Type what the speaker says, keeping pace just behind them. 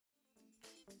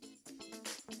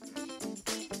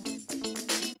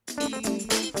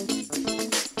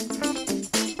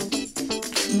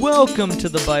Welcome to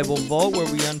the Bible Vault,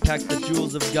 where we unpack the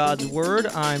jewels of God's Word.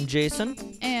 I'm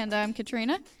Jason. And I'm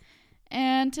Katrina.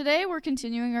 And today we're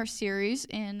continuing our series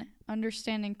in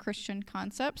understanding Christian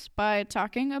concepts by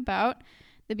talking about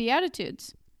the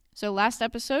Beatitudes. So last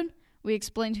episode, we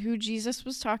explained who Jesus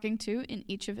was talking to in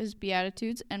each of his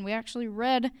Beatitudes, and we actually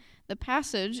read the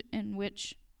passage in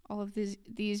which all of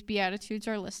these Beatitudes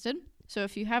are listed. So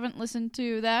if you haven't listened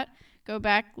to that, go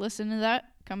back, listen to that,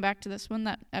 come back to this one.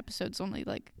 That episode's only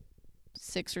like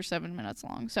 6 or 7 minutes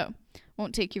long, so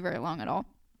won't take you very long at all.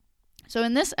 So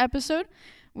in this episode,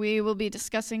 we will be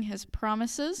discussing his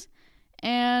promises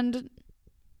and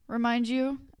remind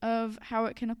you of how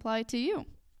it can apply to you.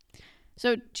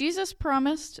 So Jesus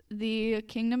promised the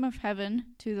kingdom of heaven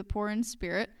to the poor in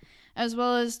spirit, as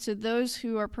well as to those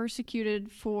who are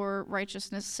persecuted for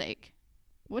righteousness' sake.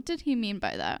 What did he mean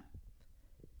by that?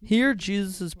 Here,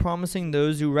 Jesus is promising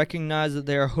those who recognize that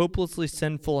they are hopelessly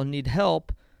sinful and need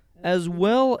help, as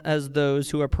well as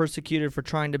those who are persecuted for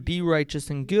trying to be righteous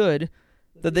and good,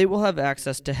 that they will have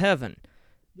access to heaven.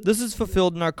 This is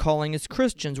fulfilled in our calling as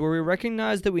Christians, where we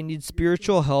recognize that we need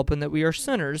spiritual help and that we are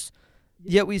sinners,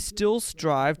 yet we still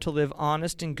strive to live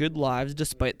honest and good lives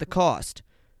despite the cost.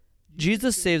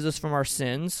 Jesus saves us from our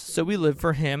sins, so we live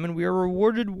for him, and we are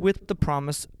rewarded with the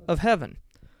promise of heaven.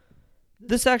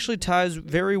 This actually ties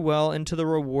very well into the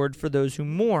reward for those who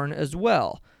mourn as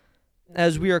well,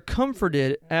 as we are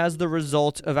comforted as the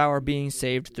result of our being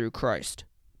saved through Christ.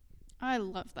 I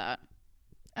love that.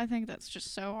 I think that's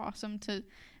just so awesome to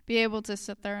be able to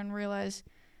sit there and realize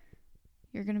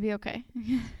you're going to be okay.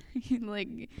 Like,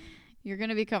 you're going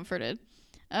to be comforted.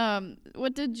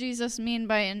 What did Jesus mean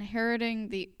by inheriting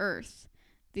the earth,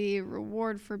 the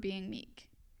reward for being meek?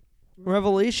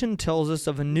 Revelation tells us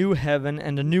of a new heaven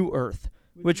and a new earth,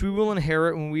 which we will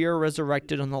inherit when we are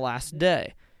resurrected on the last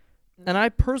day. And I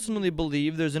personally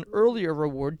believe there's an earlier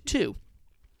reward too.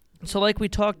 So like we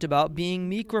talked about, being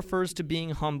meek refers to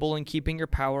being humble and keeping your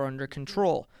power under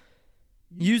control.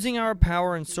 Using our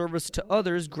power in service to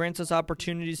others grants us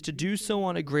opportunities to do so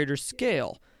on a greater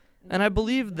scale. And I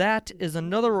believe that is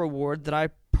another reward that I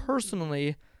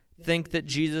personally think that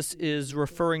Jesus is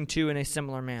referring to in a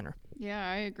similar manner. Yeah,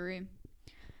 I agree.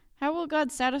 How will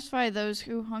God satisfy those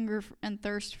who hunger and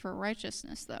thirst for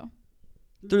righteousness, though?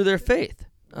 Through their faith.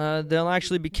 They'll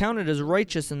actually be counted as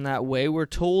righteous in that way. We're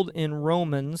told in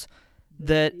Romans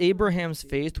that Abraham's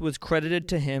faith was credited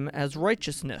to him as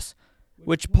righteousness,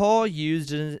 which Paul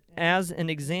used as an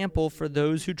example for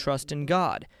those who trust in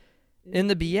God. In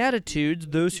the Beatitudes,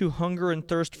 those who hunger and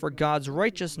thirst for God's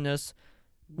righteousness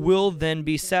will then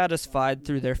be satisfied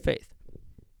through their faith.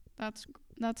 That's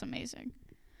amazing.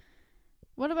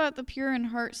 What about the pure in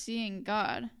heart seeing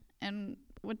God? And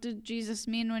what did Jesus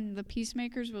mean when the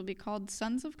peacemakers will be called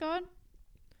sons of God?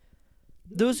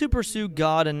 Those who pursue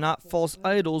God and not false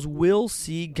idols will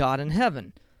see God in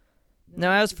heaven.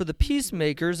 Now, as for the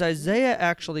peacemakers, Isaiah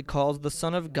actually calls the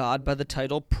Son of God by the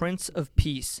title Prince of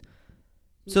Peace.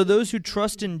 So those who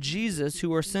trust in Jesus,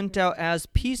 who are sent out as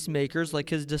peacemakers like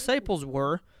his disciples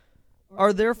were,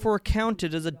 are therefore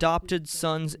counted as adopted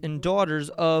sons and daughters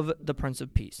of the Prince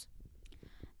of Peace.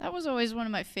 That was always one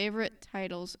of my favorite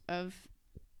titles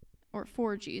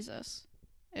for Jesus.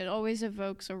 It always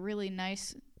evokes a really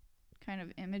nice kind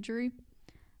of imagery.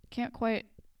 Can't quite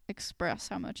express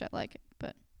how much I like it,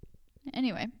 but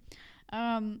anyway.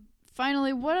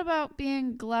 Finally, what about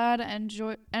being glad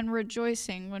and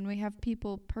rejoicing when we have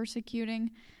people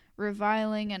persecuting,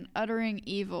 reviling, and uttering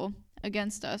evil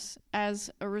against us as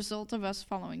a result of us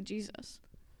following Jesus?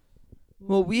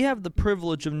 Well, we have the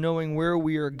privilege of knowing where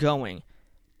we are going,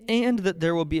 and that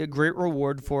there will be a great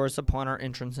reward for us upon our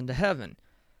entrance into heaven.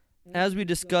 As we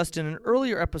discussed in an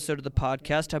earlier episode of the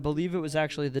podcast, I believe it was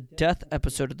actually the death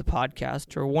episode of the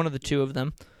podcast, or one of the two of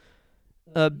them,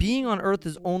 being on earth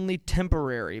is only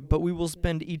temporary, but we will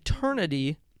spend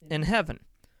eternity in heaven.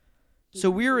 So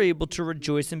we are able to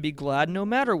rejoice and be glad no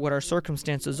matter what our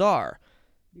circumstances are,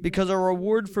 because our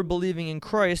reward for believing in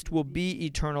Christ will be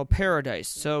eternal paradise.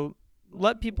 So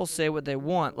let people say what they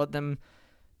want. Let them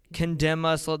condemn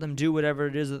us. Let them do whatever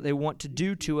it is that they want to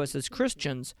do to us as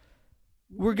Christians.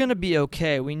 We're going to be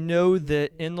okay. We know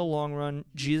that in the long run,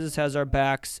 Jesus has our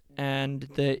backs and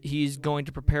that he's going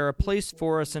to prepare a place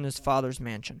for us in his Father's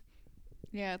mansion.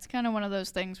 Yeah, it's kind of one of those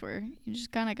things where you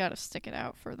just kind of got to stick it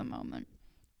out for the moment.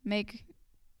 Make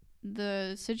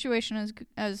the situation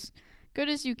as good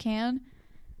as you can,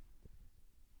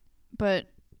 but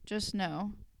just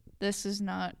know this is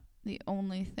not the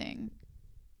only thing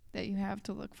that you have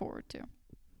to look forward to.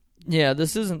 Yeah,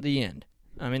 this isn't the end.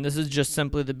 I mean, this is just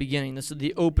simply the beginning. This is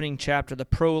the opening chapter, the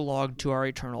prologue to our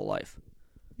eternal life.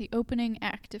 The opening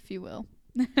act, if you will.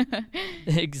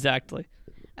 Exactly.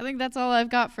 I think that's all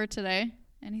I've got for today.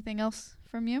 Anything else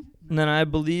from you? And then I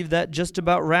believe that just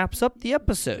about wraps up the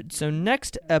episode. So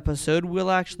next episode, we'll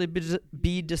actually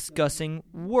be discussing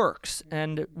works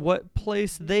and what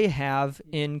place they have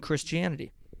in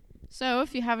Christianity. So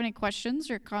if you have any questions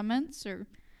or comments or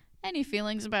any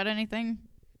feelings about anything,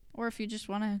 or if you just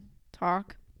want to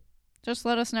talk, just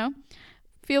let us know.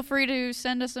 Feel free to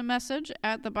send us a message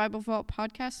at the Bible Vault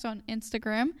Podcast on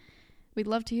Instagram. We'd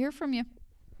love to hear from you.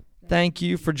 Thank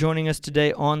you for joining us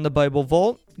today on the Bible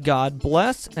Vault. God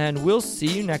bless, and we'll see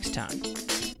you next time.